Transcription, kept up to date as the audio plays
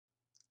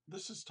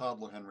This is Todd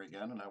LaHenry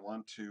again, and I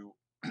want to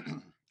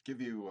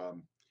give you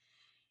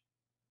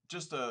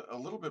just a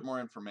little bit more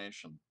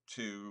information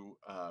to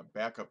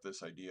back up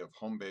this idea of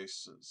home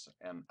bases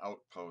and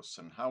outposts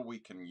and how we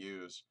can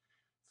use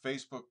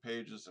Facebook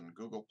pages and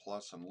Google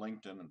Plus and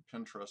LinkedIn and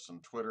Pinterest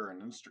and Twitter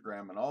and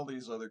Instagram and all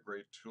these other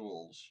great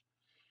tools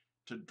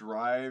to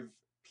drive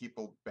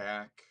people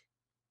back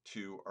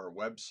to our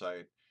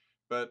website,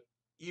 but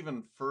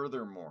even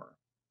furthermore,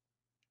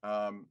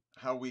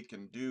 how we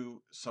can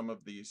do some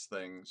of these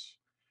things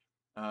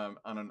on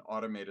an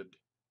automated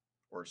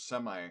or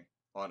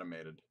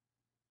semi-automated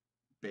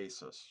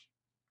basis.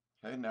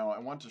 Okay, now I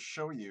want to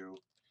show you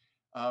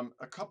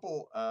a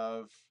couple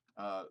of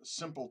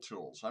simple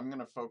tools. I'm going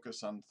to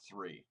focus on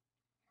three: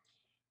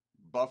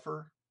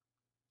 Buffer,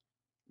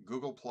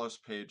 Google Plus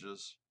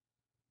Pages,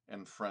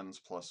 and Friends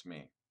Plus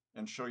Me,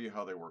 and show you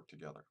how they work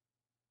together.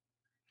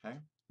 Okay,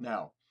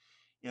 now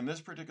in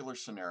this particular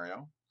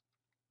scenario,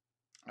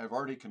 I've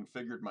already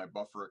configured my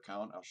Buffer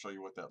account. I'll show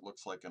you what that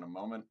looks like in a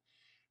moment.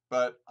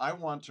 But I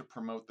want to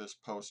promote this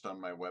post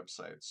on my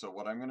website. So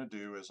what I'm going to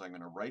do is I'm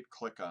going to right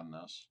click on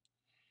this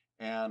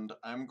and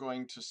I'm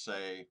going to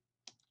say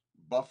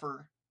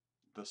buffer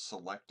the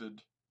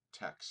selected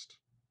text.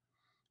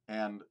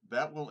 And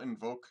that will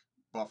invoke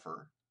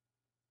buffer,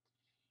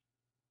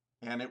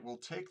 and it will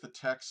take the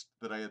text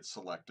that I had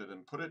selected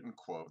and put it in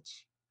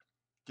quotes,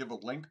 give a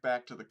link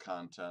back to the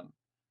content,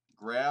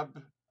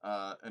 grab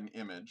an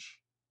image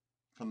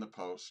from the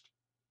post,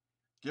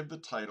 give the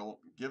title,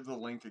 give the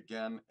link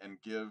again, and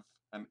give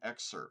an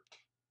excerpt.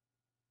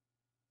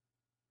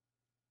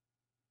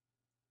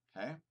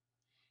 Okay?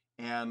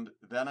 And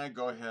then I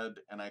go ahead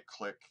and I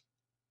click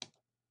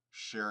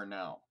Share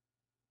Now.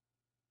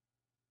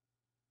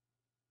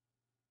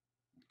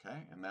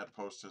 Okay, and that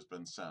post has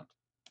been sent.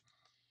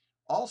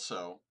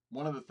 Also,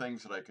 one of the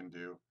things that I can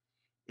do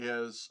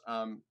is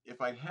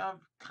if I have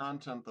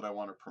content that I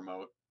want to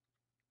promote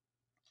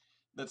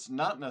that's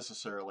not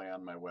necessarily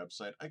on my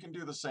website, I can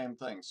do the same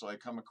thing. So I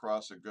come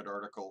across a good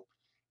article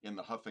in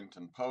the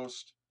Huffington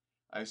Post,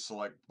 I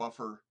select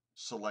Buffer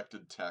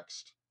Selected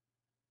Text,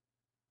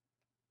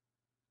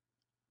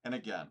 and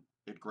again,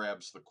 it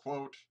grabs the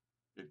quote,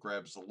 it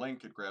grabs the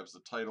link, it grabs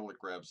the title, it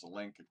grabs the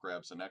link, it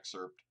grabs an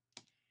excerpt,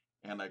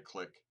 and I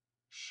click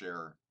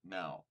Share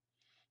Now.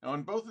 Now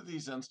in both of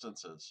these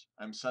instances,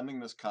 I'm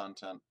sending this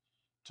content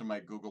to my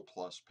Google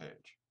Plus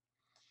page.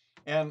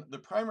 And the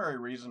primary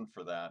reason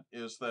for that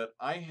is that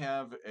I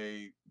have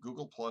a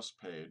Google Plus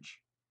page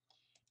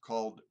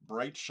called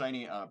Bright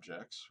Shiny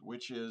Objects,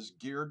 which is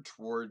geared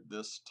toward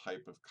this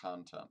type of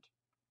content.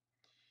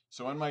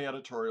 So in my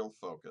editorial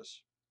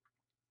focus,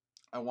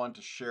 I want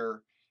to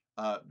share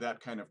that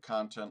kind of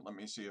content. Let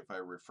me see if I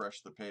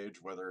refresh the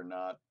page, whether or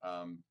not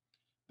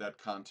that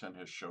content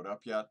has showed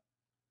up yet.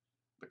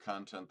 The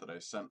content that I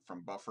sent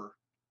from Buffer,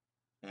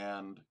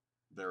 and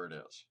there it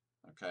is.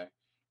 Okay,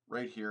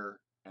 right here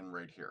and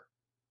right here.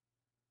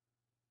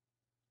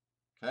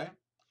 Okay,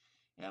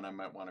 and I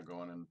might want to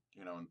go in and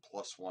and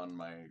 +1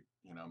 my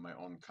my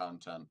own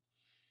content.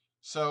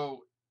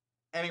 So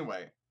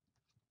anyway,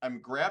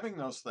 I'm grabbing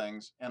those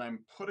things and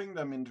I'm putting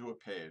them into a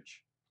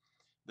page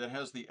that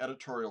has the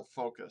editorial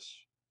focus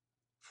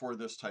for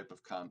this type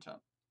of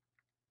content.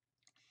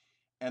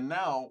 And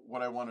now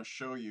what I want to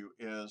show you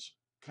is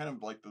kind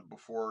of like the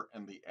before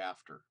and the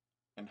after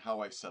and how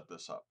I set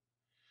this up.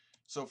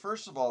 So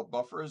first of all,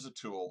 Buffer is a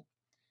tool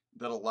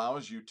that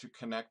allows you to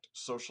connect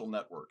social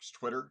networks: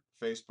 Twitter,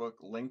 Facebook,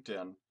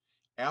 LinkedIn,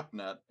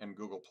 AppNet, and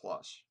Google+.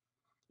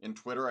 In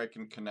Twitter, I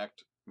can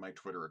connect my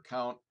Twitter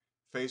account.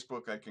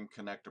 Facebook, I can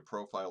connect a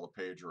profile, a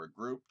page, or a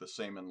group. The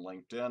same in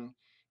LinkedIn.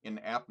 In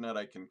AppNet,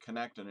 I can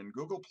connect, and in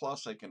Google+,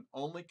 I can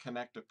only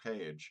connect a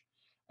page.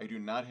 I do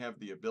not have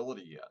the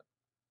ability yet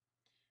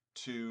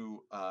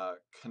to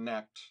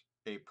connect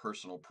a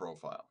personal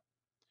profile.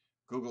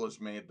 Google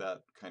has made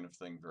that kind of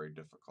thing very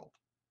difficult.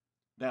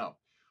 Now,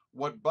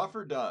 what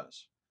Buffer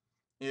does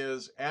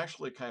is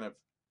actually kind of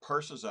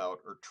parses out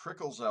or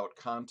trickles out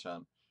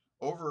content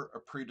over a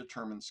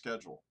predetermined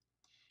schedule.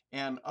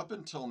 And up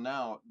until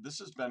now, this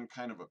has been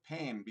kind of a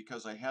pain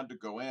because I had to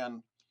go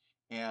in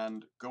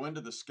and go into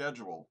the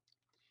schedule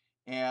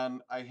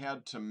and I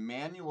had to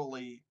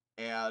manually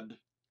add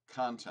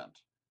content.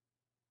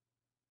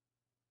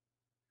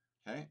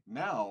 Okay,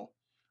 now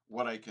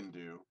what I can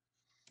do,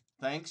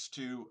 thanks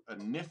to a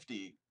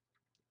nifty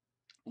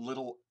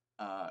little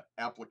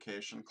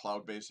application,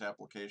 cloud-based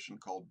application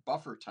called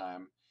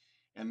BufferTime,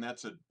 and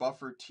that's at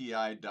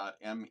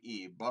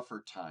bufferti.me,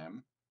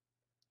 BufferTime,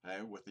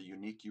 okay, with a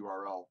unique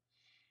URL.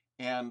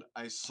 And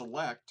I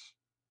select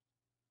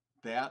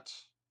that,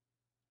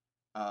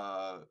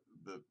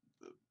 the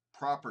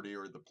property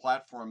or the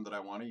platform that I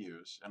want to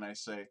use, and I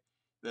say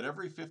that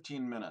every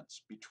 15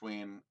 minutes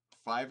between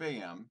 5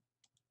 a.m.,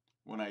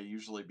 when I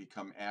usually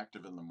become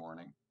active in the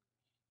morning,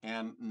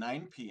 and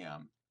 9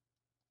 p.m.,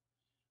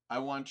 I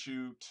want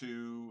you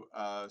to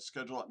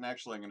schedule it, and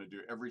actually I'm going to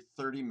do every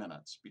 30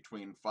 minutes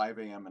between 5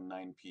 a.m. and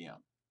 9 p.m.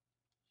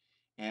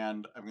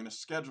 And I'm going to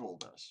schedule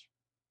this.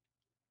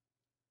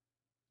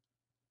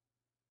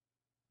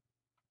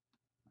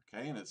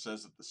 Okay, and it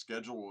says that the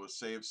schedule was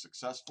saved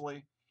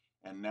successfully.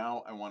 And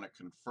now I want to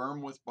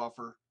confirm with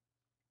Buffer.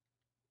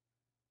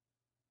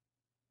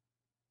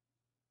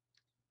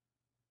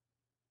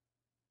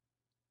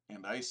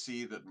 And I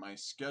see that my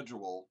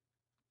schedule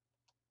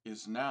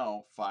is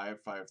now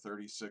 5,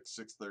 5:30, 6,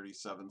 6:30,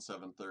 7,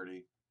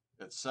 7:30,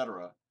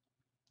 etc.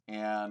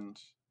 And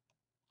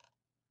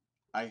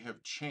I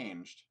have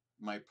changed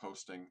my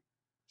posting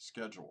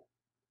schedule.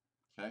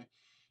 Okay,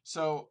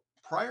 so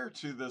prior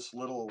to this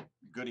little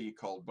goodie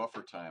called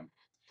Buffer Time,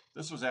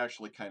 this was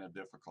actually kind of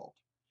difficult.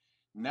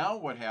 Now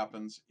what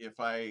happens if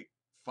I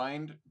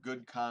find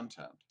good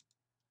content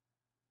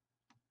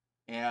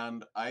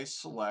and I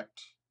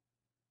select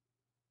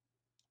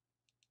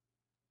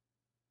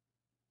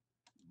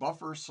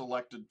Buffer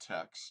selected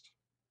text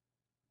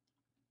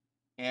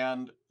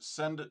and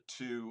send it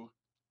to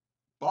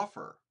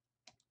Buffer,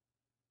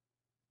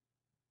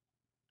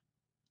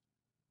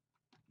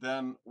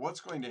 then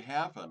what's going to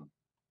happen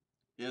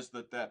is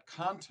that that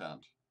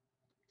content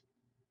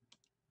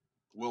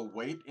will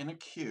wait in a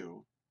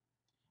queue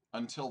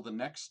until the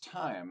next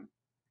time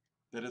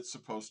that it's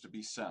supposed to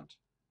be sent.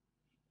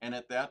 And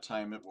at that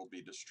time, it will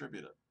be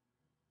distributed.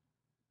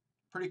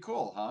 Pretty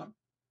cool, huh?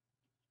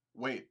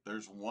 Wait,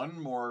 there's one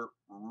more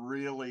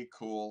really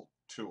cool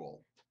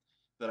tool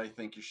that I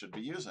think you should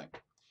be using.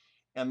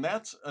 And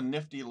that's a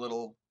nifty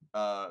little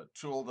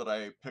tool that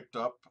I picked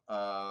up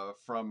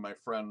from my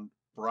friend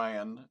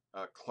Brian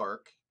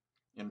Clark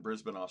in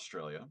Brisbane,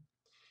 Australia.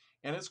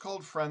 And it's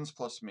called Friends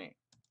Plus Me.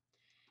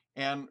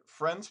 And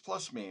Friends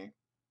Plus Me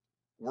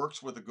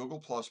works with a Google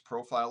Plus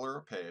profile or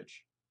a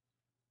page,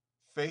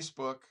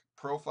 Facebook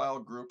profile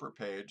group or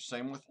page,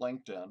 same with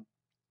LinkedIn,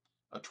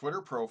 a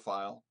Twitter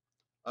profile,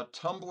 a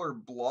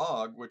Tumblr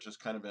blog, which is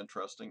kind of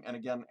interesting, and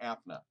again,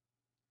 AppNet.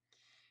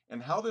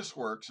 And how this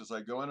works is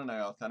I go in and I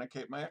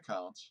authenticate my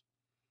accounts,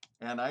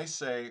 and I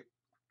say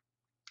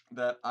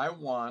that I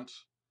want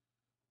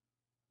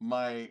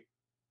my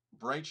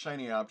Bright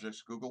Shiny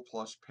Objects Google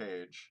Plus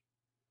page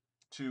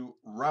to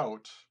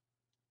route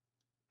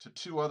to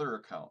two other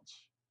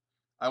accounts.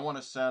 I want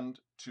to send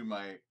to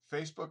my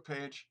Facebook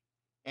page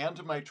and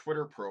to my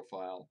Twitter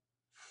profile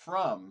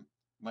from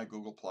my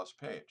Google Plus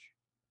page.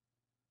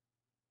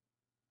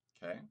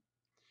 Okay,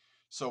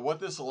 so what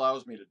this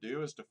allows me to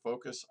do is to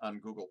focus on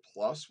Google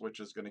Plus, which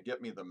is going to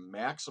get me the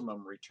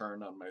maximum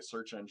return on my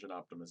search engine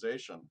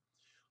optimization,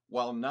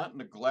 while not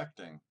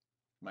neglecting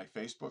my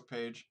Facebook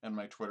page and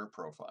my Twitter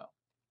profile.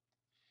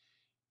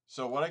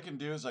 So what I can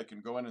do is I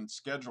can go in and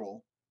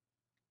schedule,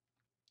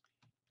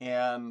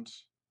 and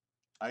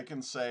I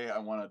can say I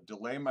want to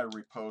delay my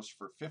repost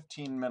for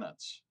 15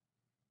 minutes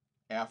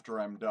after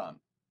I'm done.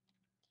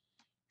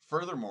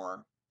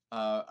 Furthermore,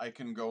 I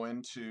can go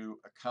into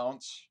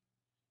accounts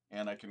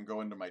and I can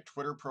go into my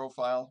Twitter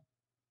profile.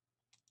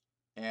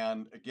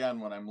 And again,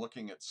 when I'm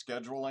looking at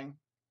scheduling,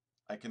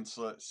 I can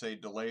say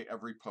delay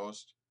every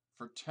post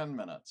for 10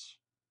 minutes.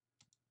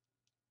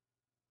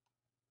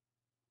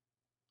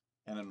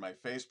 And in my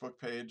Facebook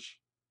page,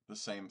 the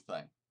same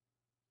thing.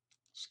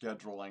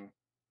 Scheduling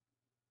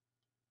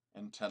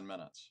in 10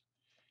 minutes.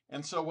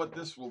 And so what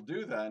this will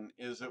do then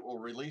is it will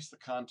release the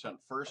content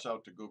first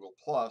out to Google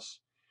Plus,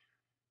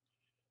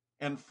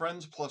 and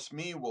Friends Plus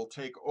Me will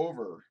take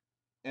over,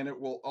 and it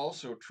will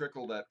also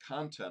trickle that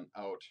content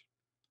out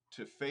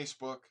to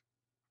Facebook,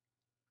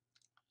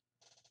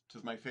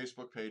 to my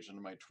Facebook page, and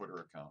to my Twitter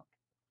account.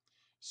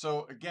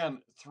 So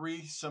again,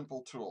 three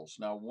simple tools.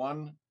 Now,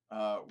 one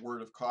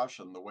word of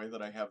caution, the way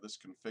that I have this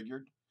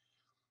configured,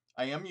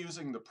 I am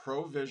using the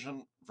Pro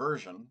version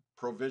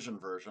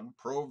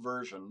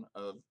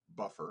of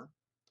Buffer,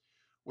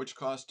 which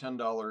costs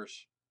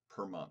 $10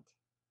 per month.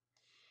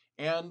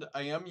 And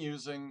I am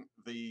using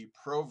the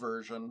Pro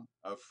version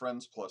of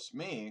Friends Plus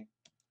Me,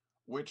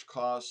 which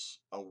costs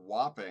a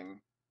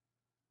whopping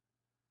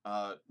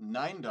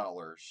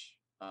 $9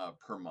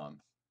 per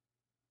month.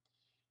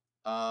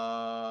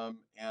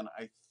 And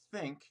I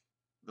think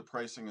the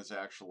pricing is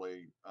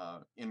actually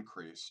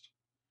increased.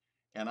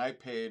 And I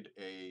paid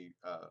a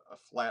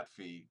flat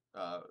fee,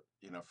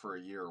 for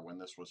a year when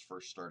this was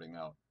first starting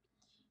out.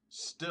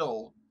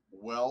 Still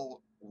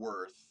well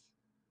worth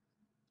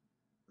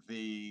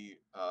the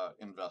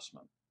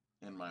investment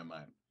in my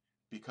mind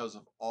because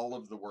of all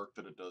of the work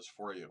that it does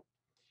for you.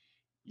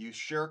 You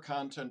share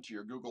content to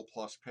your Google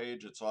Plus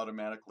page, it's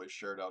automatically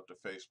shared out to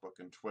Facebook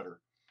and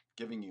Twitter,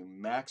 giving you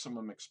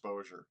maximum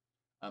exposure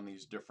on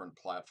these different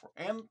platforms,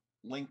 and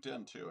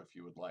LinkedIn too, if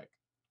you would like.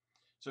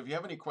 So if you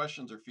have any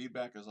questions or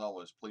feedback, as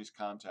always, please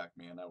contact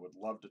me, and I would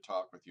love to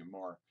talk with you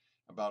more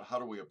about how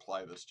do we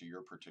apply this to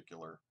your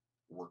particular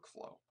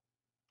workflow.